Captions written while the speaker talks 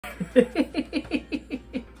Hey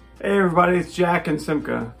everybody, it's Jack and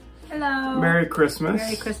Simca. Hello. Merry Christmas.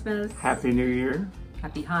 Merry Christmas. Happy New Year.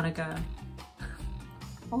 Happy Hanukkah.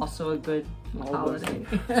 Also a good holiday.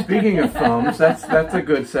 Speaking of thumbs, that's a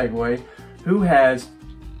good segue. Who has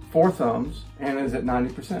 4 thumbs and is at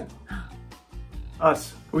 90%?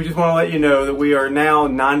 Us. We just want to let you know that we are now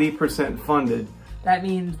 90% funded. That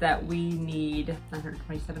means that we need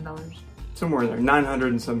 $927. Somewhere in there,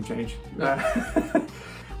 900 and some change.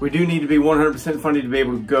 We do need to be 100% funded to be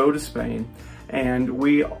able to go to Spain. And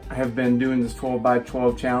we have been doing this 12 by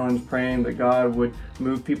 12 challenge, praying that God would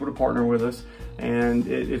move people to partner with us. And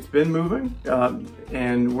it's been moving.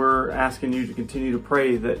 And we're asking you to continue to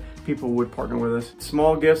pray that people would partner with us.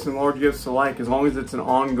 Small gifts and large gifts alike, as long as it's an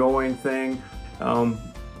ongoing thing.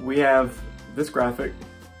 We have this graphic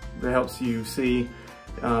that helps you see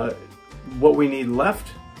what we need left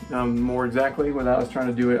more exactly without us trying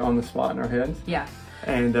to do it on the spot in our heads. Yeah.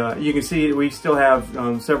 And you can see we still have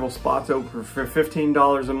several spots open for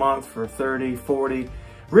 $15 a month, for $30, $40.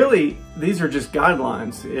 Really, these are just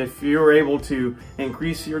guidelines. If you're able to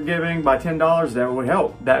increase your giving by $10, that would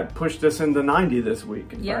help. That pushed us into 90 this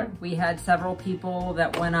week. Yeah, we had several people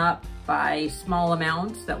that went up by small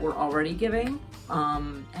amounts that were already giving,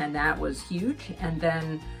 and that was huge. And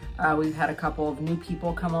then we've had a couple of new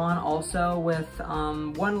people come on also with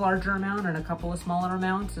one larger amount and a couple of smaller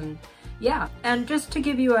amounts. And yeah, and just to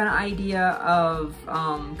give you an idea of,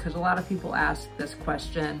 because a lot of people ask this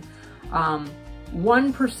question,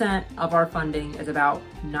 1% of our funding is about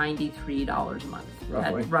 $93 a month.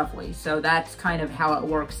 Roughly. So that's kind of how it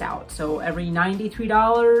works out. So every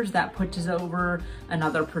 $93, that puts us over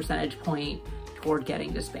another percentage point toward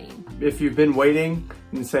getting to Spain. If you've been waiting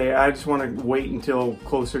and say, I just want to wait until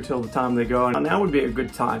closer till the time they go, and that would be a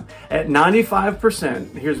good time. At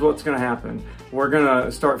 95%, here's what's going to happen. We're going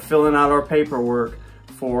to start filling out our paperwork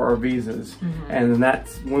for our visas. And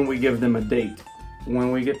that's when we give them a date.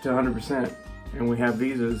 When we get to 100% and we have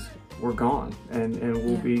visas, we're gone. And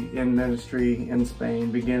we'll be in ministry in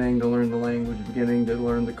Spain, beginning to learn the language, beginning to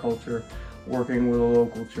learn the culture, working with a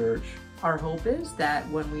local church. Our hope is that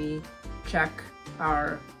when we check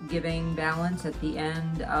our giving balance at the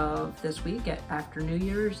end of this week after New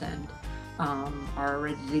Year's and are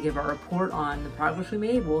ready to give our report on the progress we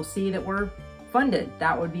made, we'll see that we're funded.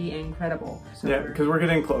 That would be incredible. So yeah, because we're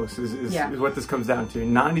getting close is what this comes down to.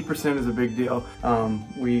 90% is a big deal.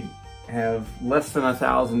 We have less than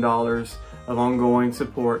 $1,000 of ongoing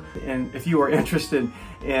support. And if you are interested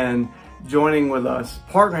in joining with us,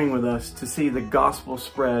 partnering with us to see the gospel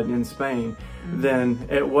spread in Spain, then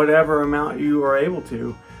at whatever amount you are able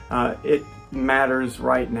to, it matters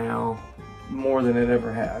right now more than it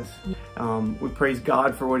ever has. We praise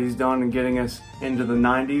God for what He's done in getting us into the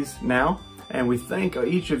 90s now. And we thank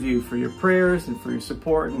each of you for your prayers and for your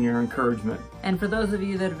support and your encouragement. And for those of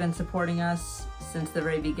you that have been supporting us since the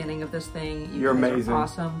very beginning of this thing, you're amazing.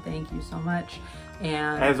 Awesome. Thank you so much.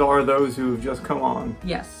 And as are those who have just come on.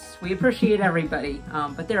 Yes, we appreciate everybody.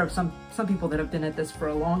 But there are some people that have been at this for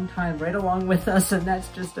a long time, right along with us, and that's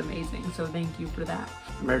just amazing. So thank you for that.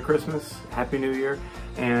 Merry Christmas, Happy New Year,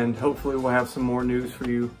 and hopefully we'll have some more news for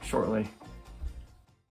you shortly.